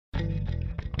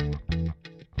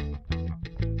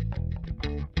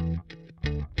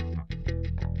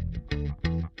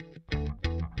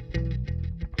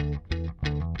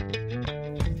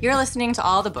You're listening to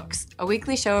All the Books, a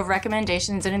weekly show of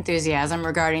recommendations and enthusiasm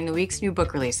regarding the week's new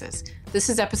book releases. This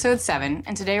is episode 7,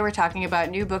 and today we're talking about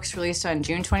new books released on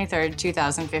June 23rd,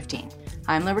 2015.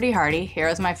 I'm Liberty Hardy, here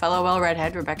with my fellow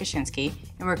well-redhead, Rebecca Shinsky,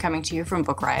 and we're coming to you from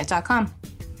BookRiot.com.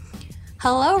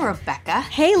 Hello, Rebecca.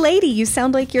 Hey, lady, you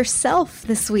sound like yourself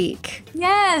this week.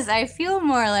 Yes, I feel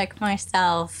more like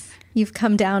myself. You've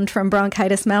come down from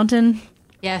Bronchitis Mountain.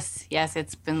 Yes,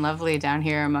 it's been lovely down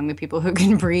here among the people who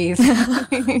can breathe,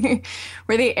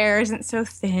 where the air isn't so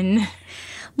thin.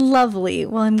 Lovely.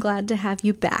 Well, I'm glad to have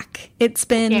you back. It's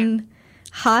been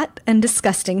hot and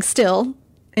disgusting still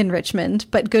in Richmond,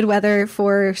 but good weather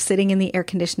for sitting in the air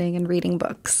conditioning and reading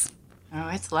books. Oh,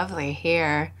 it's lovely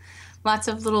here. Lots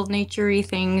of little nature-y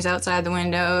things outside the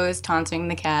windows, taunting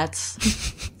the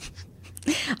cats.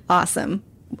 Awesome.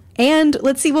 And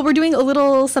let's see, well, we're doing a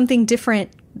little something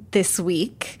different this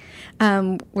week.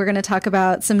 We're going to talk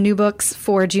about some new books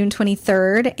for June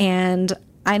 23rd, and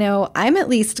I know I'm at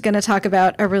least going to talk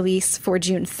about a release for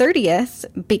June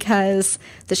 30th because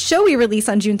the show we release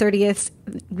on June 30th,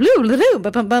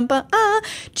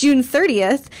 June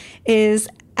 30th is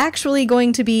actually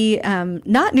going to be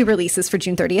not new releases for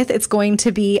June 30th. It's going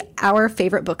to be our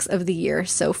favorite books of the year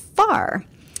so far.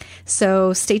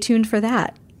 So stay tuned for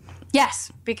that.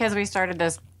 Yes, because we started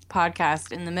this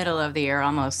podcast in the middle of the year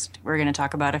almost. We're going to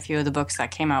talk about a few of the books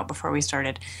that came out before we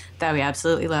started that we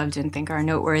absolutely loved and think are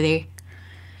noteworthy.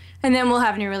 And then we'll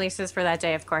have new releases for that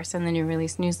day, of course, in the new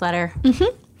release newsletter.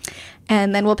 Mm-hmm.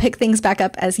 And then we'll pick things back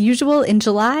up as usual in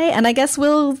July. And I guess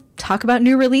we'll talk about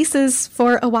new releases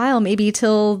for a while, maybe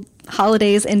till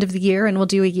holidays, end of the year, and we'll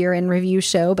do a year-end review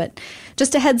show. But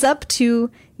just a heads up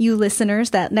to you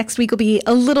listeners that next week will be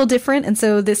a little different. And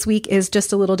so this week is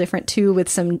just a little different, too, with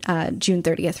some June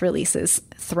 30th releases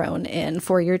thrown in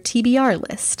for your TBR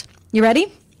list. You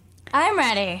ready? I'm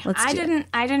ready. I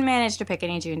didn't manage to pick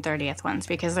any June 30th ones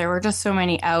because there were just so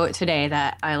many out today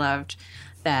that I loved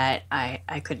that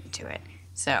I couldn't do it.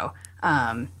 So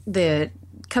the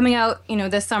coming out,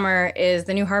 this summer is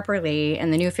the new Harper Lee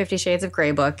and the new 50 Shades of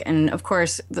Grey book. And of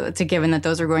course, it's a given that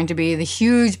those are going to be the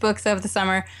huge books of the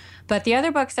summer. But the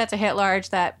other book set to hit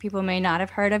large that people may not have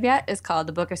heard of yet is called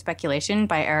The Book of Speculation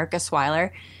by Erica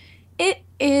Swyler. It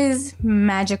is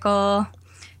magical.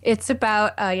 It's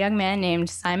about a young man named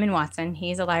Simon Watson.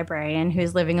 He's a librarian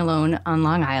who's living alone on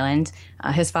Long Island.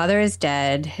 His father is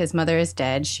dead. His mother is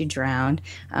dead. She drowned.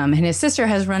 And his sister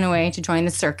has run away to join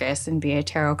the circus and be a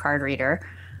tarot card reader.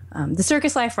 The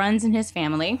circus life runs in his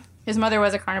family. His mother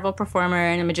was a carnival performer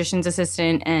and a magician's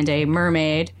assistant and a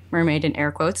mermaid in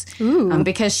air quotes,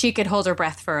 because she could hold her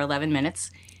breath for 11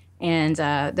 minutes. And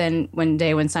then one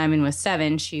day when Simon was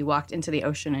 7, she walked into the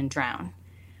ocean and drowned.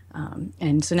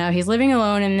 And so now he's living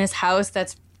alone in this house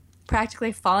that's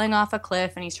practically falling off a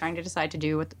cliff, and he's trying to decide to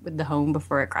do with the home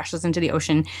before it crashes into the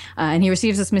ocean. And he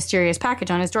receives this mysterious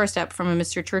package on his doorstep from a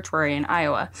Mr. Churchwary in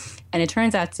Iowa. And it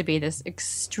turns out to be this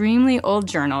extremely old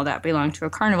journal that belonged to a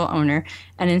carnival owner.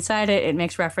 And inside it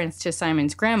makes reference to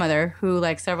Simon's grandmother, who,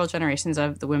 like several generations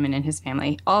of the women in his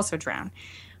family, also drowned.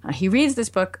 He reads this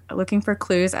book looking for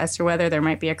clues as to whether there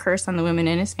might be a curse on the women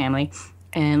in his family,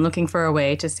 and looking for a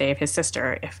way to save his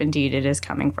sister, if indeed it is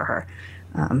coming for her.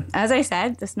 As I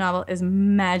said, this novel is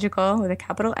magical with a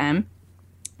capital M.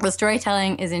 The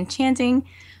storytelling is enchanting.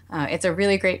 It's a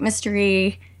really great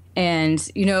mystery. And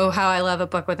you know how I love a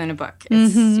book within a book.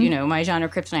 It's, my genre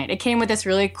kryptonite. It came with this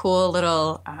really cool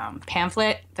little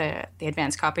pamphlet, the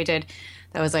advanced copy did,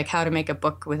 that was like how to make a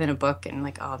book within a book and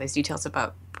like all these details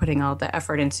about putting all the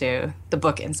effort into the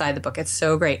book inside the book. It's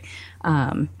so great.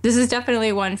 This is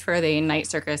definitely one for the Night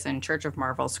Circus and Church of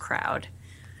Marvels crowd.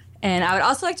 And I would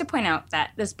also like to point out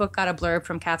that this book got a blurb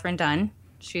from Catherine Dunn.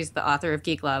 She's the author of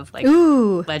Geek Love,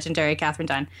 legendary Catherine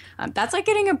Dunn. That's like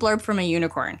getting a blurb from a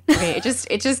unicorn. Okay,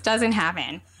 it just doesn't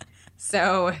happen.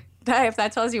 So if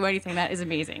that tells you anything, that is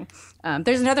amazing.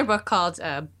 There's another book called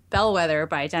Bellwether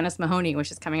by Dennis Mahoney,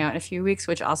 which is coming out in a few weeks,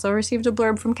 which also received a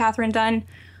blurb from Catherine Dunn.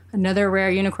 Another rare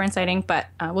unicorn sighting, but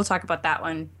we'll talk about that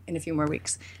one in a few more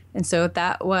weeks. And so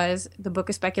that was The Book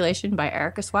of Speculation by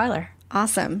Erica Swyler.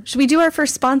 Awesome. Should we do our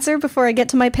first sponsor before I get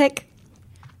to my pick?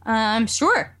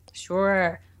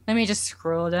 Sure. Let me just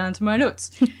scroll down to my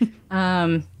notes.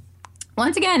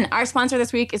 Once again, our sponsor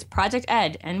this week is Project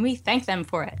Ed, and we thank them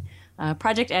for it.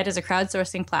 Project Ed is a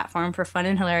crowdsourcing platform for fun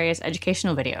and hilarious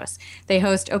educational videos. They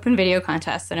host open video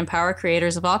contests that empower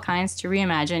creators of all kinds to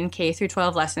reimagine K through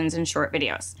 12 lessons in short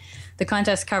videos. The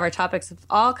contests cover topics of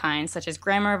all kinds, such as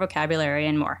grammar, vocabulary,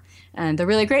 and more. And the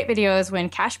really great videos win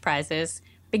cash prizes,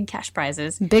 big cash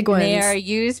prizes. Big ones. They are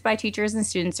used by teachers and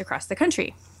students across the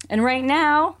country. And right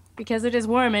now, because it is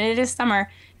warm and it is summer,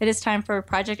 it is time for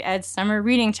Project Ed's Summer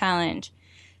Reading Challenge.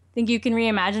 Think you can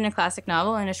reimagine a classic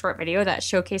novel in a short video that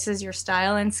showcases your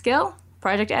style and skill?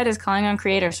 Project Ed is calling on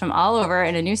creators from all over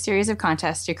in a new series of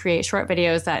contests to create short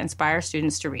videos that inspire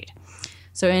students to read.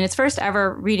 So in its first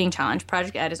ever reading challenge,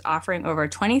 Project Ed is offering over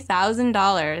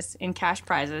 $20,000 in cash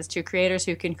prizes to creators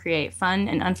who can create fun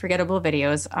and unforgettable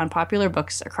videos on popular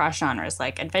books across genres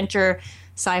like adventure,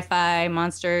 sci-fi,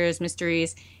 monsters,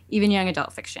 mysteries, even young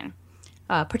adult fiction.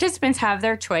 Participants have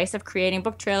their choice of creating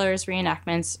book trailers,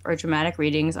 reenactments, or dramatic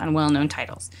readings on well-known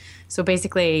titles. So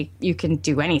basically, you can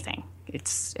do anything.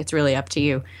 It's really up to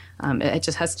you. It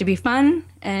just has to be fun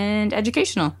and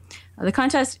educational. The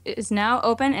contest is now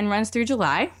open and runs through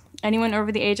July. Anyone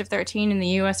over the age of 13 in the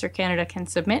U.S. or Canada can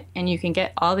submit, and you can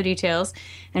get all the details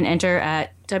and enter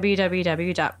at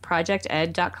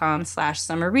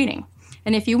www.projected.com/summerreading.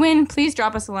 And if you win, please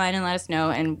drop us a line and let us know,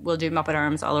 and we'll do Muppet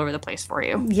Arms all over the place for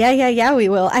you. Yeah, we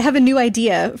will. I have a new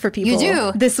idea for people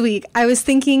You do? This week. I was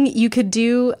thinking you could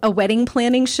do a wedding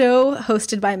planning show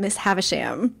hosted by Miss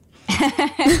Havisham.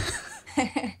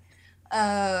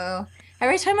 Oh,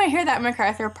 every time I hear that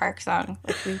MacArthur Park song,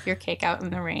 like Leave Your Cake Out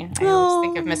in the Rain, I always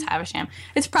think of Miss Havisham.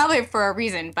 It's probably for a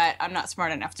reason, but I'm not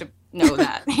smart enough to know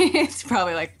that. It's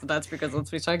probably like, that's because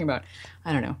that's what he's talking about.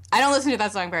 I don't know. I don't listen to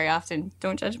that song very often.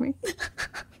 Don't judge me.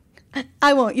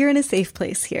 I won't. You're in a safe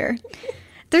place here.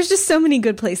 There's just so many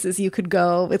good places you could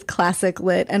go with classic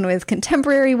lit and with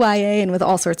contemporary YA and with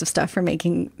all sorts of stuff for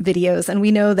making videos. And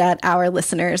we know that our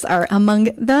listeners are among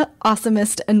the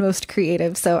awesomest and most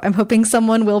creative. So I'm hoping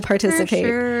someone will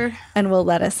participate and will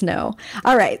let us know.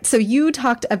 All right. So you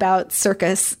talked about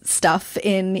circus stuff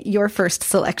in your first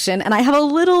selection, and I have a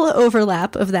little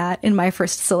overlap of that in my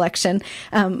first selection.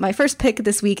 My first pick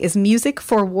this week is Music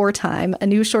for Wartime, a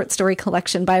new short story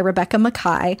collection by Rebecca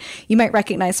Makkai. You might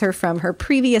recognize her from her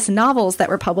previous novels that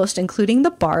were published, including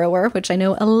The Borrower, which I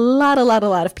know a lot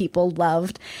of people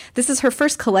loved. This is her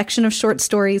first collection of short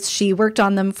stories. She worked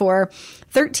on them for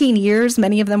 13 years.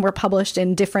 Many of them were published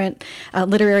in different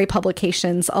literary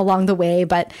publications along the way,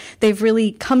 but they've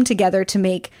really come together to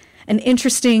make an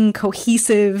interesting,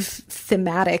 cohesive,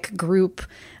 thematic group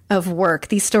of work.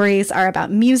 These stories are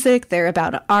about music, they're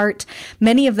about art.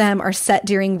 Many of them are set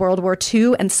during World War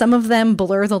II, and some of them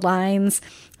blur the lines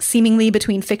seemingly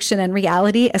between fiction and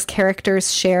reality as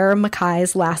characters share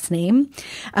Mackay's last name.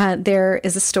 There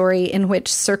is a story in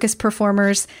which circus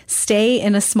performers stay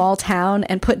in a small town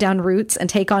and put down roots and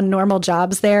take on normal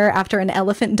jobs there after an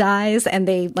elephant dies, and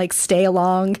they like stay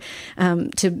along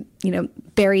to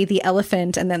bury the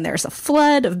elephant. And then there's a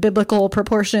flood of biblical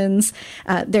proportions.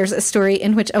 There's a story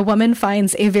in which a woman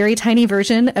finds a very tiny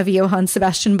version of Johann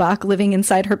Sebastian Bach living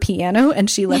inside her piano,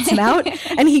 and she lets him out,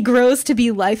 and he grows to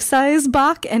be life-size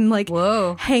Bach and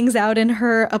hangs out in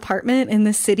her apartment in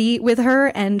the city with her,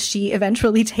 and she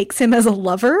eventually takes him as a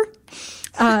lover.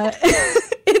 Grow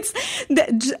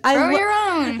your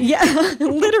own. Yeah,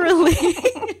 literally.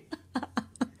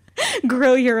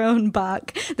 Grow your own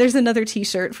Bach. There's another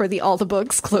t-shirt for the All the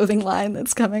Books clothing line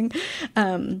that's coming.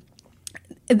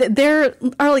 There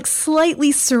are like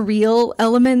slightly surreal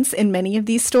elements in many of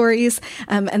these stories,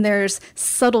 and there's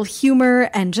subtle humor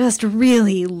and just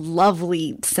really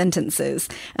lovely sentences.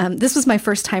 This was my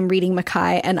first time reading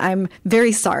Makkai, and I'm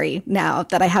very sorry now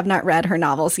that I have not read her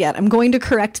novels yet. I'm going to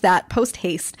correct that post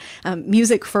haste.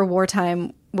 Music for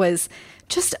Wartime was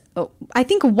just, I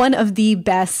think, one of the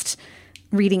best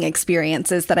reading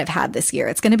experiences that I've had this year.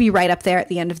 It's going to be right up there at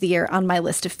the end of the year on my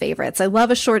list of favorites. I love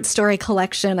a short story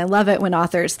collection. I love it when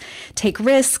authors take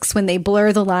risks, when they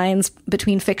blur the lines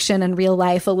between fiction and real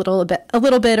life a little bit,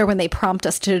 or when they prompt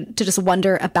us to just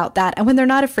wonder about that, and when they're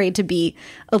not afraid to be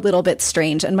a little bit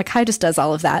strange. And Makkai just does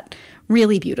all of that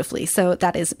really beautifully. So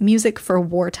that is Music for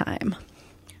Wartime.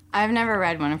 I've never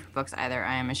read one of her books either,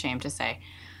 I am ashamed to say.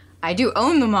 I do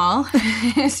own them all.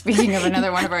 Speaking of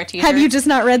another one of our t-shirts. Have you just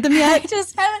not read them yet? I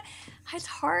just haven't. It's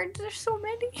hard. There's so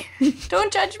many.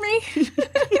 Don't judge me.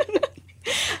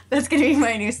 That's going to be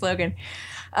my new slogan.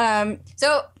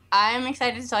 So I'm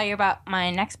excited to tell you about my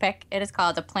next pick. It is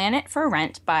called A Planet for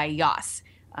Rent by Yoss.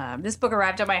 This book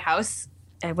arrived at my house.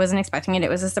 I wasn't expecting it. It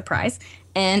was a surprise.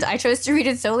 And I chose to read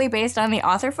it solely based on the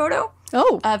author photo.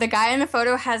 Oh. The guy in the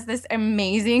photo has this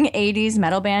amazing 80s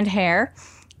metal band hair.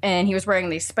 and he was wearing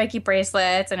these spiky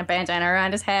bracelets and a bandana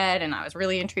around his head, and I was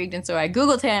really intrigued, and so I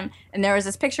Googled him, and there was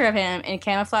this picture of him in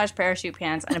camouflage parachute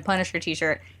pants and a Punisher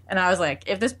t-shirt, and I was like,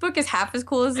 if this book is half as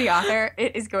cool as the author,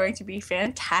 it is going to be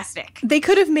fantastic. They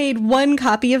could have made one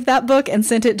copy of that book and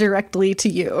sent it directly to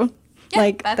you.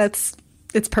 Yeah,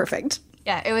 it's perfect.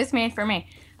 Yeah, it was made for me.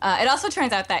 It also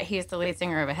turns out that he's the lead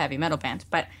singer of a heavy metal band,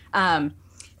 but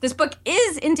this book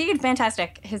is indeed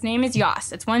fantastic. His name is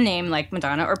Yoss. It's one name like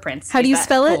Madonna or Prince. How do you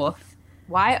spell it?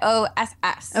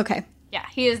 Yoss. Okay. Yeah,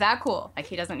 he is that cool. Like,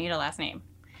 he doesn't need a last name.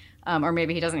 Or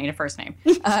maybe he doesn't need a first name.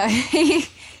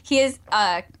 He is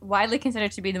widely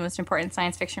considered to be the most important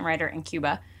science fiction writer in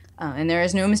Cuba, and there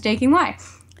is no mistaking why.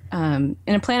 In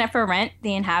A Planet for Rent,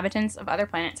 the inhabitants of other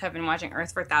planets have been watching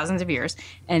Earth for thousands of years,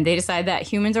 and they decide that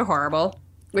humans are horrible,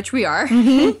 which we are,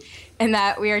 and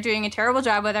that we are doing a terrible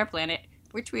job with our planet,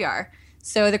 which we are.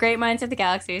 So the great minds of the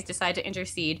galaxies decide to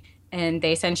intercede, and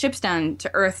they send ships down to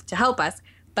Earth to help us.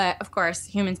 But, of course,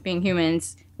 humans being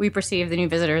humans, we perceive the new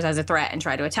visitors as a threat and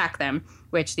try to attack them,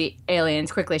 which the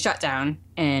aliens quickly shut down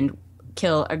and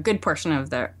kill a good portion of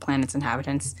the planet's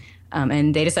inhabitants.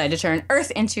 And they decide to turn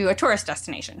Earth into a tourist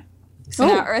destination. So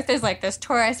now Earth is like this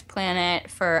tourist planet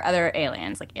for other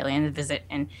aliens. Like, aliens visit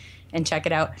and check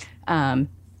it out.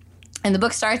 And the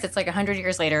book starts, it's like 100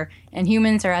 years later, and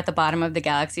humans are at the bottom of the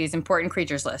galaxy's important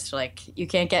creatures list. Like, you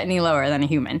can't get any lower than a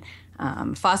human.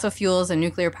 Fossil fuels and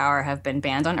nuclear power have been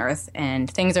banned on Earth, and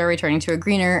things are returning to a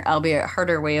greener, albeit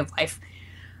harder way of life.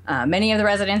 Many of the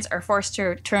residents are forced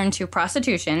to turn to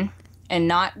prostitution, and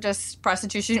not just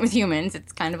prostitution with humans.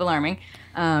 It's kind of alarming.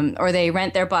 Or they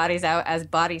rent their bodies out as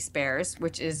body spares,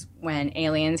 which is when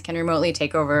aliens can remotely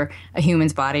take over a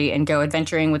human's body and go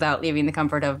adventuring without leaving the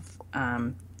comfort of...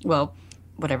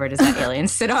 whatever it is that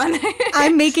aliens sit on.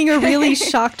 I'm making a really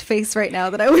shocked face right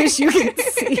now that I wish you could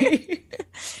see.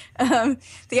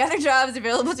 The other jobs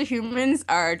available to humans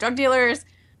are drug dealers,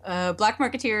 black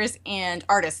marketeers, and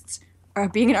artists.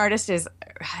 Being an artist is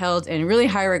held in really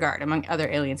high regard among other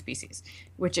alien species,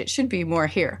 which it should be more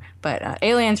here. But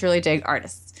aliens really dig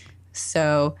artists.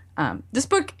 So this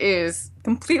book is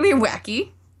completely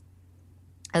wacky,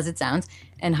 as it sounds,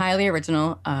 and highly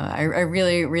original. I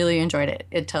really, really enjoyed it.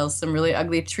 It tells some really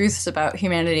ugly truths about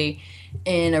humanity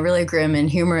in a really grim and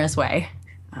humorous way.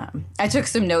 I took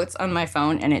some notes on my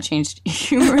phone, and it changed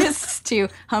humorous to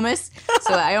hummus.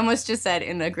 So I almost just said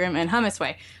in the grim and hummus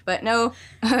way. But no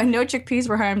chickpeas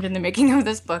were harmed in the making of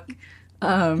this book.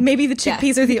 Maybe the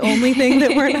chickpeas are the only thing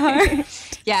that weren't harmed.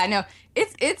 Yeah, no,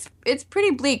 it's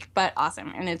pretty bleak, but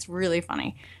awesome, and it's really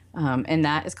funny. And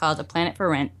that is called A Planet for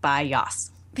Rent by Yoss.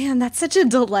 Man, that's such a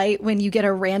delight when you get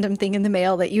a random thing in the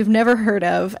mail that you've never heard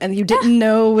of and you didn't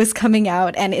know was coming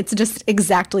out, and it's just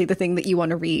exactly the thing that you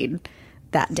want to read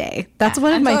that day. That's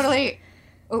one of my...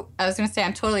 I was going to say,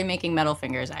 I'm totally making metal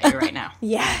fingers at you right now.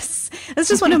 Yes. That's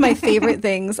just one of my favorite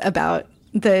things about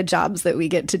the jobs that we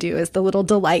get to do, is the little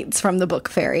delights from the book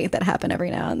fairy that happen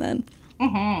every now and then.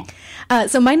 Mm-hmm.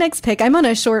 So my next pick, I'm on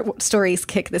a short stories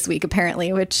kick this week,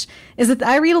 apparently, which is that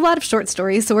I read a lot of short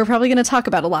stories, so we're probably going to talk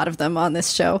about a lot of them on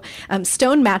this show.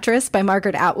 Stone Mattress by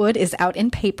Margaret Atwood is out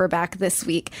in paperback this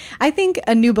week. I think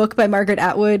a new book by Margaret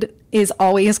Atwood is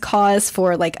always cause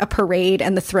for like a parade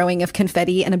and the throwing of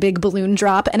confetti and a big balloon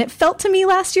drop. And it felt to me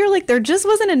last year like there just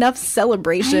wasn't enough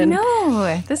celebration. I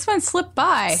know. This one slipped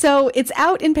by. So it's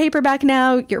out in paperback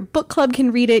now. Your book club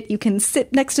can read it. You can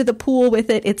sit next to the pool with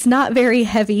it. It's not very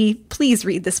heavy. Please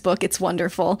read this book. It's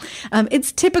wonderful.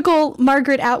 It's typical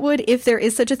Margaret Atwood. If there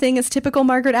is such a thing as typical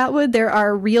Margaret Atwood, there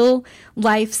are real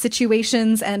life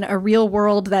situations and a real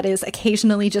world that is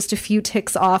occasionally just a few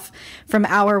ticks off from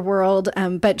our world.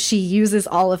 But she uses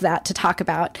all of that to talk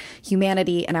about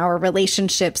humanity and our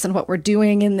relationships and what we're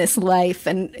doing in this life.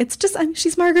 And it's just,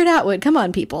 she's Margaret Atwood. Come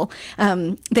on, people.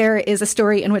 There is a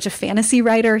story in which a fantasy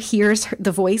writer hears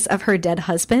the voice of her dead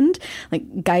husband,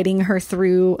 like guiding her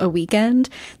through a weekend.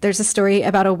 There's a story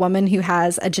about a woman who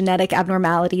has a genetic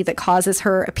abnormality that causes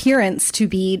her appearance to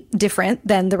be different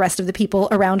than the rest of the people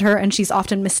around her. And she's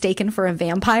often mistaken for a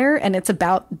vampire. And it's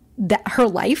about her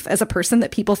life as a person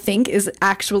that people think is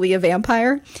actually a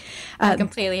vampire. I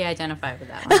completely identify with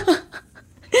that one.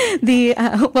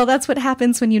 Well, that's what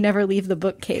happens when you never leave the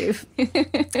book cave.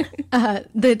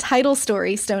 The title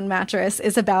story, Stone Mattress,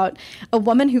 is about a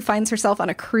woman who finds herself on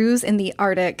a cruise in the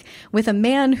Arctic with a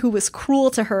man who was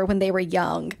cruel to her when they were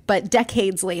young, but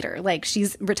decades later, like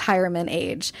she's retirement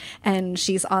age, and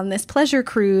she's on this pleasure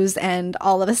cruise, and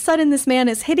all of a sudden this man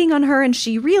is hitting on her, and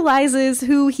she realizes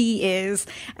who he is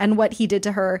and what he did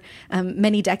to her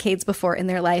many decades before in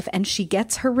their life, and she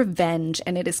gets her revenge,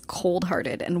 and it is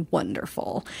cold-hearted and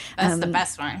wonderful. Well. That's the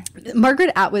best one.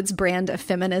 Margaret Atwood's brand of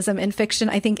feminism in fiction,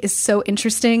 I think, is so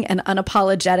interesting and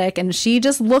unapologetic, and she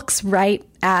just looks right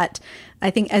at, I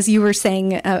think, as you were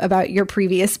saying about your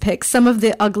previous pick, some of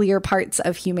the uglier parts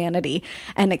of humanity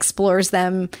and explores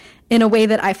them in a way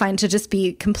that I find to just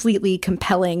be completely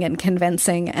compelling and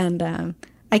convincing. And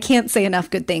I can't say enough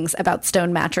good things about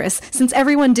Stone Mattress. Since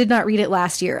everyone did not read it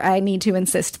last year, I need to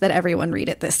insist that everyone read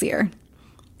it this year.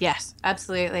 Yes,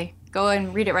 absolutely. Go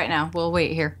and read it right now. We'll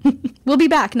wait here. We'll be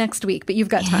back next week, but you've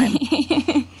got time.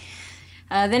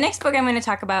 The next book I'm going to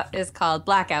talk about is called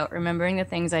Blackout, Remembering the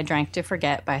Things I Drank to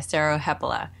Forget by Sarah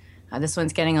Hepola. This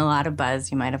one's getting a lot of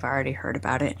buzz. You might have already heard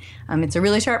about it. It's a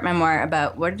really short memoir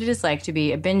about what it is like to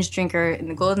be a binge drinker in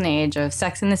the golden age of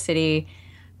Sex and the City,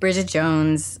 Bridget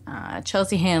Jones,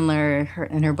 Chelsea Handler,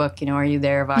 in her book, Are You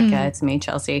There, Vodka? It's me,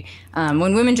 Chelsea.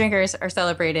 When women drinkers are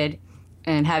celebrated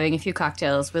and having a few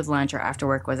cocktails with lunch or after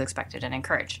work was expected and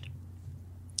encouraged.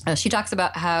 She talks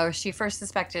about how she first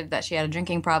suspected that she had a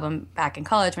drinking problem back in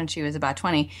college when she was about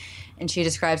 20, and she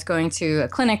describes going to a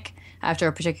clinic after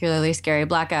a particularly scary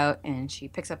blackout, and she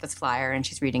picks up this flyer and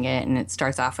she's reading it, and it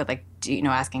starts off with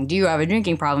asking, do you have a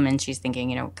drinking problem? And she's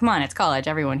thinking, come on, it's college.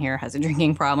 Everyone here has a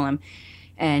drinking problem.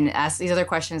 And asks these other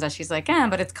questions that she's like,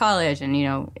 but it's college,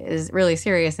 and, is really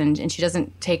serious, and she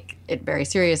doesn't take it very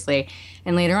seriously.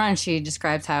 And later on, she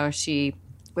describes how she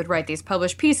would write these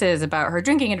published pieces about her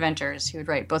drinking adventures. She would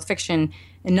write both fiction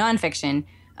and nonfiction,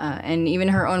 and even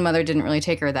her own mother didn't really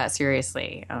take her that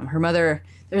seriously. Her mother,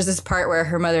 there's this part where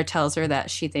her mother tells her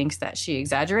that she thinks that she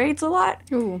exaggerates a lot.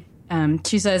 Ooh.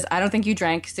 She says, I don't think you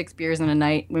drank 6 beers in a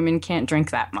night. Women can't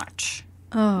drink that much.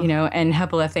 Oh. And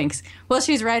Hepola thinks, well,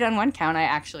 she's right on one count. I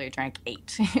actually drank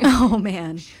 8. Oh,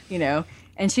 man.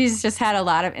 And she's just had a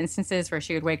lot of instances where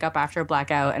she would wake up after a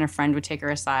blackout and a friend would take her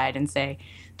aside and say,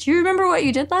 do you remember what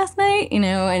you did last night?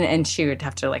 And she would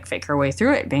have to fake her way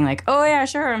through it, being like, oh, yeah,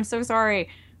 sure, I'm so sorry,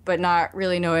 but not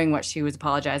really knowing what she was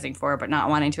apologizing for, but not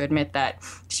wanting to admit that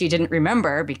she didn't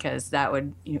remember because that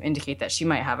would indicate that she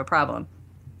might have a problem.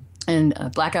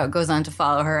 And blackout goes on to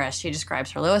follow her as she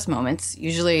describes her lowest moments.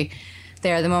 Usually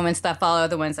they are the moments that follow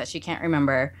the ones that she can't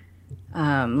remember,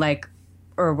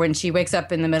 or when she wakes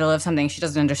up in the middle of something she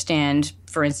doesn't understand.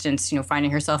 For instance,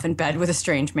 finding herself in bed with a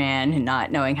strange man and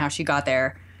not knowing how she got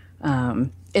there.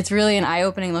 It's really an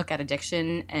eye-opening look at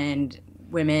addiction and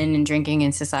women and drinking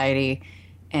in society,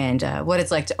 and what it's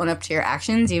like to own up to your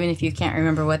actions, even if you can't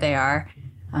remember what they are,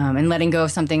 and letting go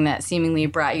of something that seemingly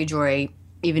brought you joy,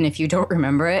 even if you don't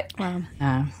remember it. Wow.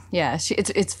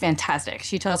 It's fantastic.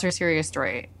 She tells her serious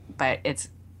story, but it's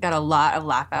got a lot of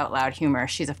laugh out loud humor.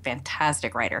 She's a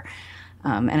fantastic writer.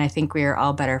 And I think we are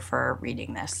all better for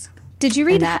reading this. Did you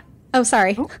read that? Oh,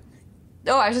 sorry.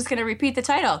 Oh, I was just going to repeat the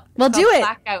title. Well, do it.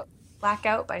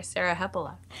 Blackout by Sarah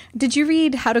Hepola. Did you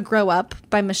read How to Grow Up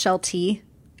by Michelle Tea?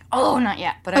 Oh, not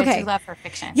yet, but okay. I do love her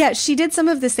fiction. Yeah, she did some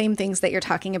of the same things that you're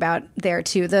talking about there,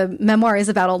 too. The memoir is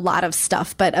about a lot of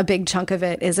stuff, but a big chunk of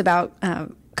it is about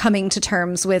coming to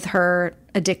terms with her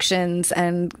addictions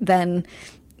and then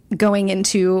going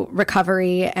into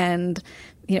recovery and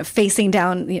facing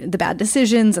down the bad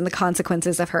decisions and the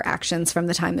consequences of her actions from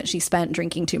the time that she spent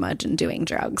drinking too much and doing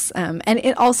drugs. And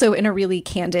it also in a really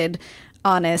candid,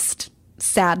 honest,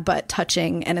 sad but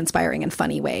touching and inspiring and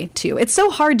funny way too. It's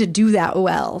so hard to do that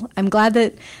well. I'm glad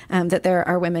that that there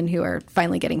are women who are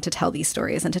finally getting to tell these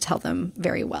stories and to tell them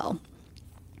very well.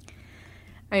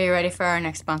 Are you ready for our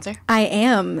next sponsor? I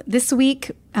am. This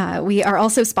week, we are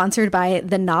also sponsored by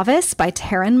The Novice by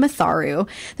Taran Matharu.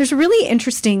 There's a really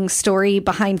interesting story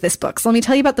behind this book. So let me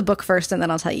tell you about the book first, and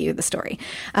then I'll tell you the story.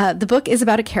 The book is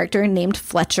about a character named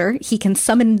Fletcher. He can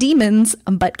summon demons,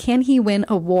 but can he win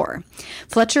a war?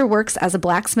 Fletcher works as a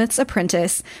blacksmith's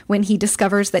apprentice when he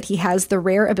discovers that he has the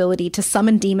rare ability to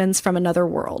summon demons from another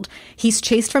world. He's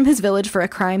chased from his village for a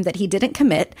crime that he didn't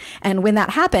commit, and when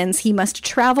that happens, he must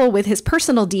travel with his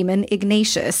personal demon,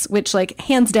 Ignatius, which,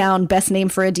 hands down, best name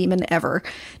for a demon ever,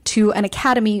 to an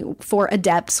academy for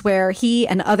adepts where he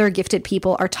and other gifted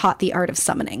people are taught the art of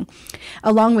summoning.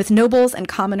 Along with nobles and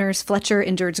commoners, Fletcher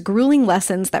endures grueling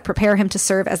lessons that prepare him to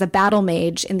serve as a battle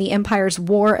mage in the Empire's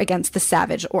war against the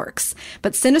savage orcs.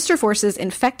 But sinister forces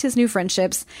infect his new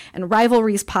friendships, and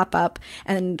rivalries pop up,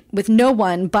 and with no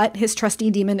one but his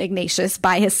trusty demon Ignatius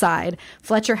by his side,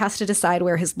 Fletcher has to decide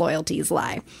where his loyalties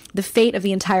lie. The fate of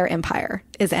the entire Empire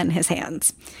is in his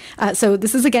hands. So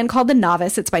this is again called The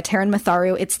Novice. It's by Taran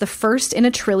Matharu. It's the first in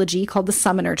a trilogy called the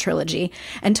Summoner Trilogy.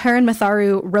 And Taran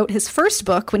Matharu wrote his first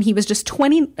book when he was just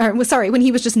when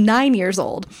he was just 9 years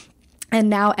old. And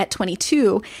now at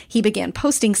 22, he began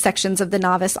posting sections of The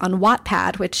Novice on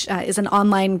Wattpad, which is an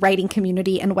online writing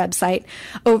community and website.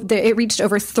 It reached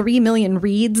over 3 million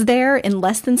reads there in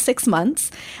less than 6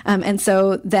 months. And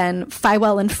so then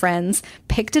Feiwel and Friends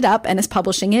picked it up and is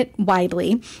publishing it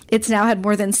widely. It's now had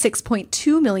more than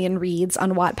 6.2 million reads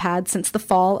on Wattpad since the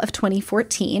fall of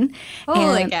 2014.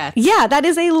 Holy cow. Yeah, that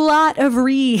is a lot of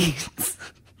reads.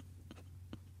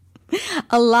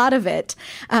 A lot of it.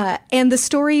 And the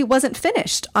story wasn't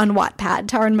finished on Wattpad.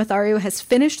 Taran Matharu has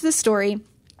finished the story.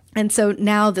 And so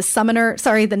now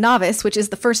The Novice, which is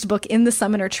the first book in the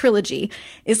Summoner trilogy,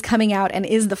 is coming out and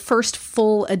is the first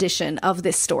full edition of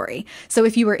this story. So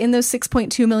if you were in those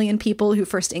 6.2 million people who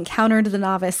first encountered The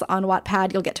Novice on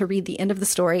Wattpad, you'll get to read the end of the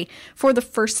story for the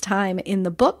first time in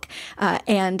the book.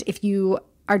 And if you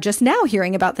are just now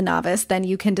hearing about The Novice, then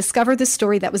you can discover this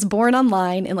story that was born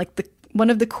online in like one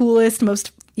of the coolest,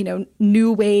 most,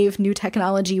 new wave, new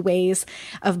technology ways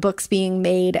of books being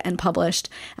made and published.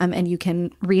 And you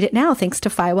can read it now thanks to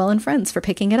Feiwel and Friends for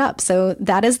picking it up. So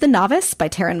that is The Novice by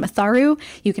Taran Matharu.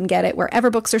 You can get it wherever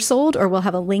books are sold, or we'll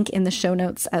have a link in the show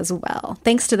notes as well.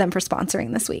 Thanks to them for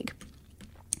sponsoring this week.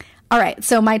 All right,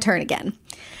 so my turn again.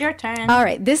 Your turn. All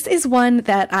right, this is one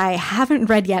that I haven't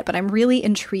read yet, but I'm really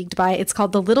intrigued by. It's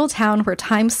called The Little Town Where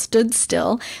Time Stood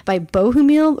Still by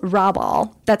Bohumil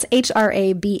Hrabal. That's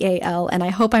Hrabal, and I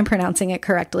hope I'm pronouncing it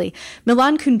correctly.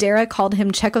 Milan Kundera called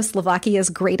him Czechoslovakia's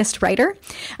greatest writer,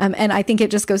 and I think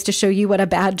it just goes to show you what a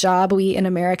bad job we in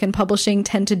American publishing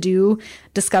tend to do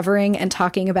discovering and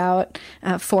talking about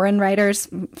foreign writers,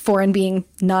 foreign being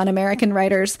non-American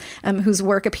writers, whose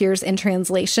work appears in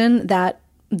translation. That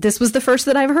this was the first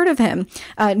that I've heard of him.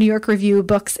 New York Review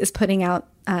Books is putting out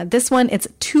this one. It's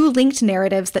 2 linked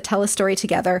narratives that tell a story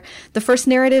together. The first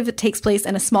narrative takes place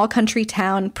in a small country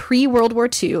town pre-World War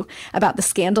II about the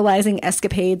scandalizing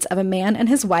escapades of a man and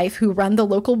his wife who run the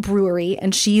local brewery,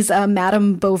 and she's a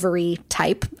Madame Bovary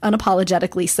type,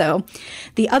 unapologetically so.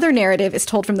 The other narrative is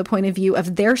told from the point of view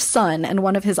of their son and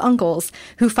one of his uncles,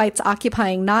 who fights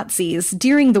occupying Nazis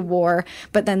during the war,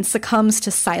 but then succumbs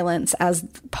to silence as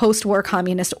post-war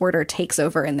communist order takes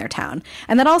over in their town.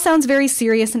 And that all sounds very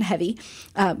serious and heavy.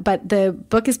 But the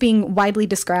book is being widely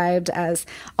described as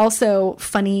also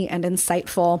funny and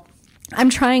insightful.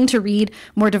 I'm trying to read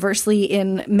more diversely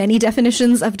in many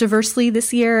definitions of diversely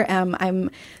this year. I'm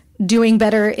doing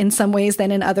better in some ways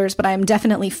than in others, but I'm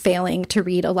definitely failing to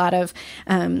read a lot of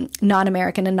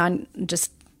non-American and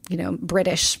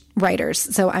British writers.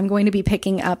 So I'm going to be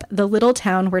picking up The Little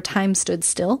Town Where Time Stood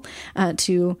Still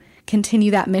to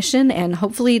continue that mission and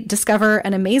hopefully discover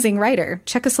an amazing writer.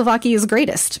 Czechoslovakia's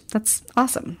greatest. That's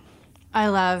awesome. I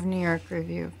love New York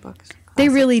Review Books. Classics. They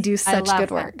really do such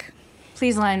good work.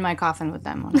 Please line my coffin with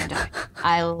them when I die.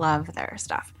 I love their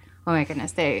stuff. Oh my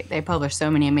goodness, they publish so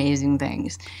many amazing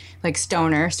things. Like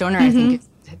Stoner. I think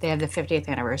they have the 50th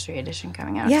anniversary edition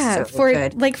coming out. Yeah, so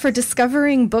good. for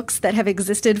discovering books that have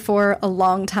existed for a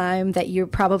long time that you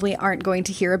probably aren't going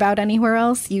to hear about anywhere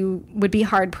else, you would be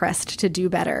hard pressed to do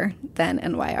better than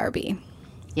NYRB.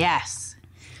 Yes.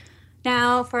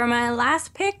 Now for my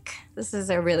last pick, this is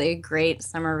a really great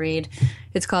summer read.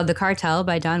 It's called The Cartel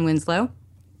by Don Winslow.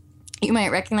 You might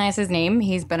recognize his name.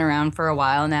 He's been around for a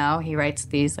while now. He writes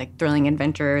these thrilling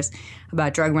adventures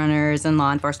about drug runners and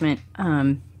law enforcement.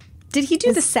 Did he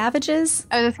do The Savages?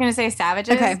 I was just going to say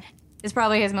Savages. Okay. Is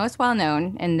probably his most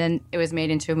well-known, and then it was made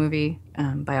into a movie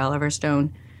by Oliver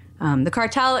Stone. The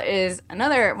Cartel is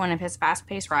another one of his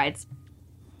fast-paced rides.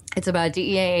 It's about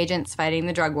DEA agents fighting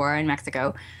the drug war in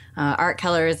Mexico. Art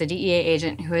Keller is a DEA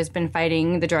agent who has been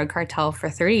fighting the drug cartel for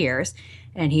 30 years,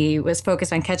 and he was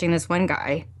focused on catching this one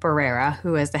guy, Barrera,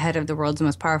 who is the head of the world's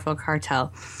most powerful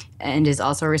cartel and is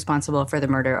also responsible for the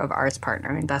murder of Art's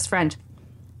partner and best friend.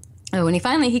 When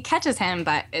he catches him,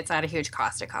 but it's at a huge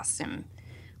cost. It costs him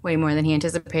way more than he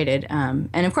anticipated.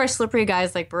 And of course, slippery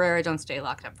guys like Barrera don't stay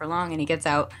locked up for long, and he gets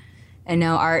out. And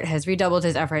now Art has redoubled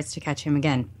his efforts to catch him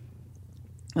again.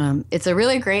 It's a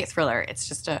really great thriller. It's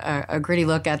just a gritty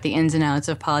look at the ins and outs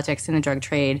of politics in the drug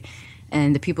trade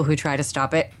and the people who try to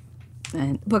stop it.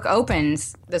 And the book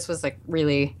opens, this was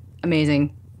really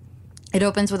amazing. It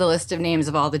opens with a list of names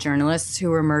of all the journalists who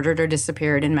were murdered or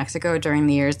disappeared in Mexico during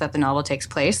the years that the novel takes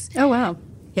place. Oh, wow.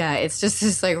 Yeah, it's just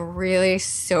this really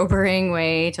sobering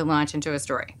way to launch into a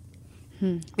story.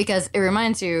 Because it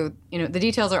reminds you, the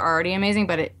details are already amazing,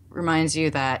 but it reminds you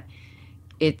that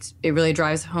it really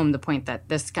drives home the point that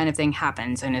this kind of thing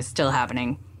happens and is still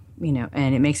happening,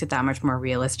 and it makes it that much more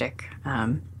realistic.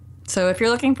 So if you're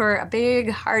looking for a big,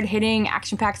 hard-hitting,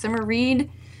 action-packed summer read,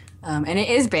 and it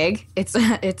is big, it's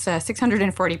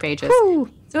 640 pages. Woo.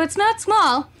 So it's not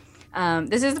small.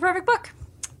 This is the perfect book.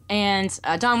 And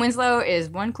Don Winslow is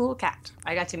one cool cat.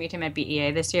 I got to meet him at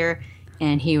BEA this year,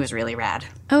 and he was really rad.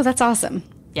 Oh, that's awesome.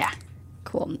 Yeah.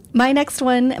 Cool. My next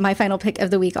one, my final pick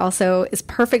of the week also, is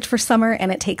perfect for summer,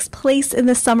 and it takes place in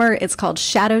the summer. It's called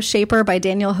Shadow Shaper by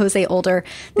Daniel Jose Older.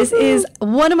 This is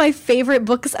one of my favorite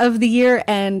books of the year,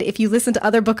 and if you listen to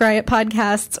other Book Riot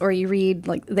podcasts or you read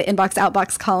like the Inbox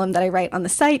Outbox column that I write on the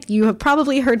site, you have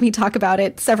probably heard me talk about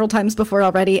it several times before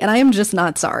already, and I am just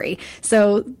not sorry.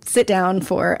 So sit down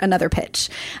for another pitch.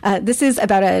 This is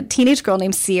about a teenage girl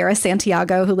named Sierra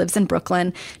Santiago who lives in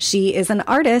Brooklyn. She is an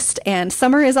artist, and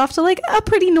summer is off to like a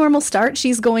pretty normal start.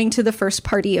 She's going to the first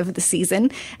party of the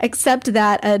season, except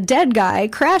that a dead guy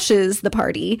crashes the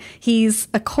party. He's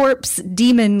a corpse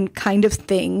demon kind of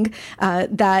thing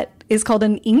that is called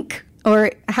an ink,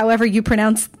 or however you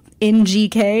pronounce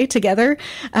NGK together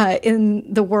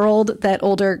in the world that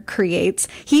Older creates.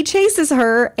 He chases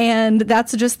her, and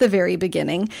that's just the very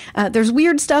beginning. There's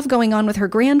weird stuff going on with her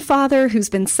grandfather, who's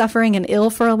been suffering and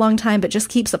ill for a long time, but just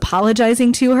keeps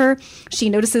apologizing to her. She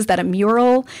notices that a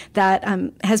mural that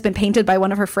has been painted by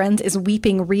one of her friends is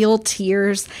weeping real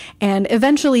tears, and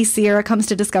eventually Sierra comes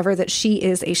to discover that she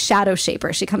is a shadow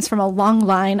shaper. She comes from a long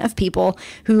line of people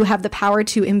who have the power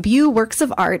to imbue works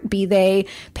of art, be they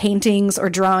paintings or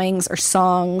drawings or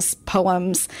songs,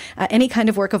 poems, any kind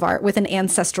of work of art, with an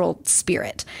ancestral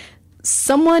spirit.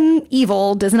 Someone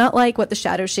evil does not like what the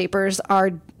Shadow Shapers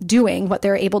are doing, what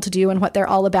they're able to do, and what they're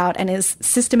all about, and is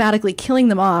systematically killing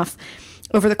them off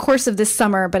over the course of this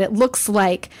summer. But it looks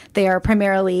like they are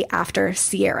primarily after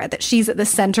Sierra, that she's at the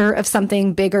center of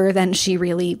something bigger than she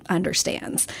really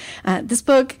understands. This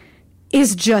book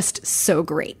is just so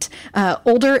great.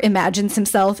 Older imagines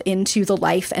himself into the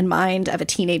life and mind of a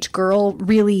teenage girl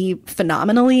really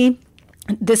phenomenally.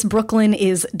 This Brooklyn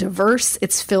is diverse.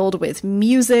 It's filled with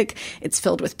music. It's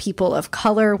filled with people of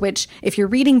color, which if you're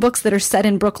reading books that are set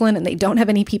in Brooklyn and they don't have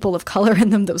any people of color in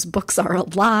them, those books are a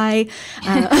lie.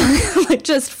 Like,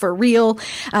 just for real.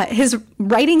 His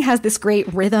writing has this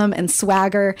great rhythm and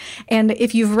swagger. And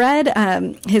if you've read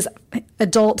his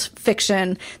adult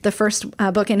fiction, the first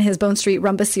book in his Bone Street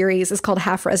Rumba series is called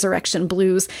Half Resurrection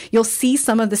Blues, you'll see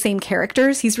some of the same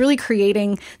characters. He's really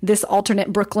creating this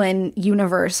alternate Brooklyn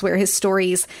universe where his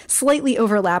stories slightly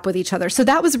overlap with each other. So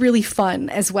that was really fun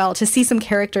as well, to see some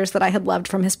characters that I had loved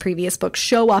from his previous book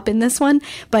show up in this one,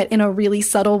 but in a really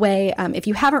subtle way. If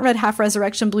you haven't read Half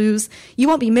Resurrection Blues, you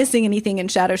won't be missing anything in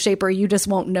Shadow Shaper. You just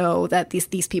won't know that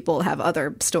these people have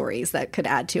other stories that could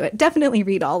add to it. Definitely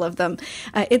read all of them.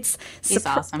 It's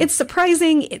awesome. It's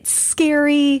surprising. It's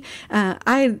scary.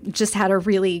 I just had a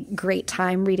really great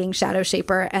time reading Shadow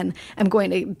Shaper, and I'm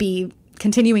going to be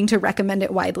continuing to recommend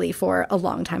it widely for a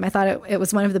long time. I thought it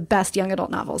was one of the best young adult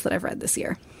novels that I've read this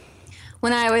year.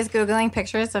 When I was Googling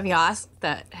pictures of Yoss,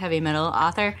 that heavy metal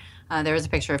author, there was a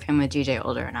picture of him with DJ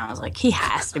Older, and I was like, he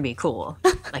has to be cool.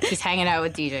 Like, he's hanging out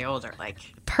with DJ Older. Like,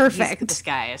 perfect. This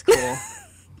guy is cool.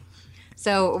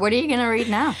 So what are you going to read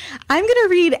now? I'm going to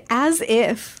read As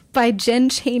If by Jen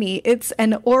Chaney. It's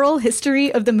an oral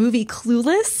history of the movie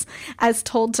Clueless, as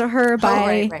told to her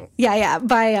by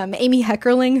Amy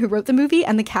Heckerling, who wrote the movie,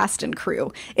 and the cast and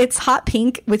crew. It's hot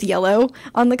pink with yellow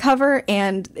on the cover,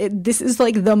 and this is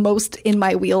like the most in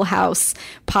my wheelhouse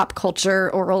pop culture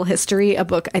oral history a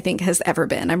book I think has ever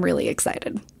been. I'm really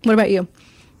excited. What about you?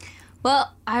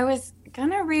 Well, I was going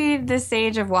to read The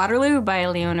Sage of Waterloo by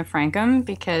Leona Frankum,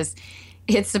 because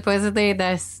it's supposedly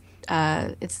this,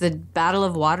 it's the Battle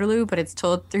of Waterloo, but it's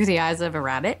told through the eyes of a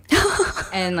rabbit.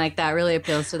 And like that really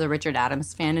appeals to the Richard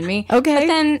Adams fan in me. Okay. But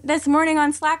then this morning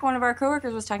on Slack, one of our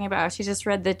coworkers was talking about how she just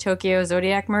read The Tokyo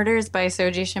Zodiac Murders by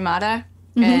Soji Shimada.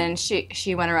 Mm-hmm. And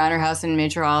she went around her house and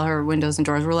made sure all her windows and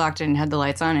doors were locked and had the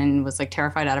lights on and was like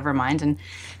terrified out of her mind. And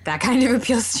that kind of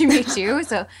appeals to me too.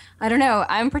 So I don't know.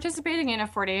 I'm participating in a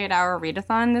 48-hour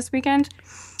readathon this weekend.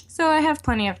 So I have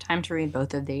plenty of time to read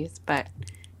both of these. But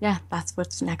yeah, that's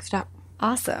what's next up.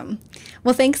 Awesome.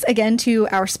 Well, thanks again to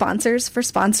our sponsors for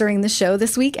sponsoring the show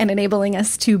this week and enabling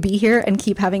us to be here and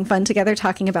keep having fun together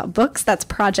talking about books. That's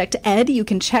Project Ed. You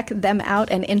can check them out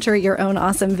and enter your own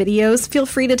awesome videos. Feel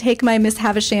free to take my Miss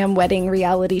Havisham wedding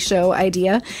reality show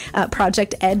idea,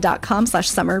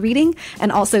 projected.com/summer reading,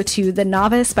 and also to The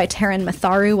Novice by Taryn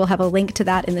Matharu. We'll have a link to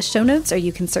that in the show notes, or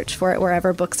you can search for it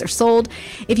wherever books are sold.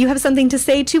 If you have something to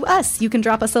say to us, you can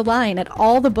drop us a line at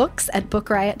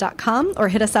allthebooks@bookriot.com or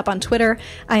hit us up on Twitter.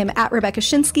 I am at Rebecca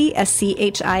Schinsky,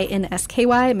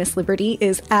 SCHINSKY. Miss Liberty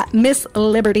is at Miss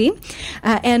Liberty.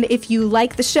 And if you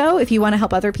like the show, if you want to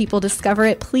help other people discover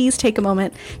it, please take a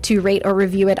moment to rate or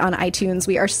review it on iTunes.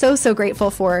 We are so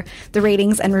grateful for the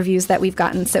ratings and reviews that we've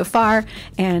gotten so far,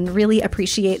 and really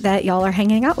appreciate that y'all are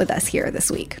hanging out with us here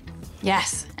this week.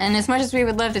 Yes, and as much as we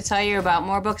would love to tell you about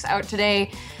more books out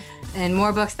today and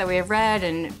more books that we have read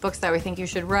and books that we think you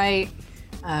should write,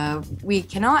 we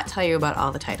cannot tell you about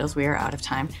all the titles. We are out of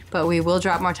time, but we will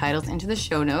drop more titles into the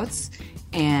show notes,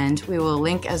 and we will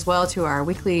link as well to our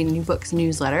weekly New Books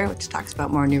newsletter, which talks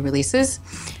about more new releases.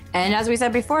 And as we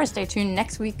said before, stay tuned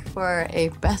next week for a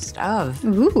best of.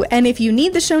 Ooh, and if you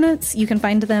need the show notes, you can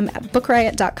find them at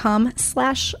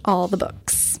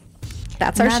bookriot.com/allthebooks.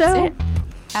 That's our show. It.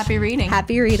 Happy reading.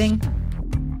 Happy reading.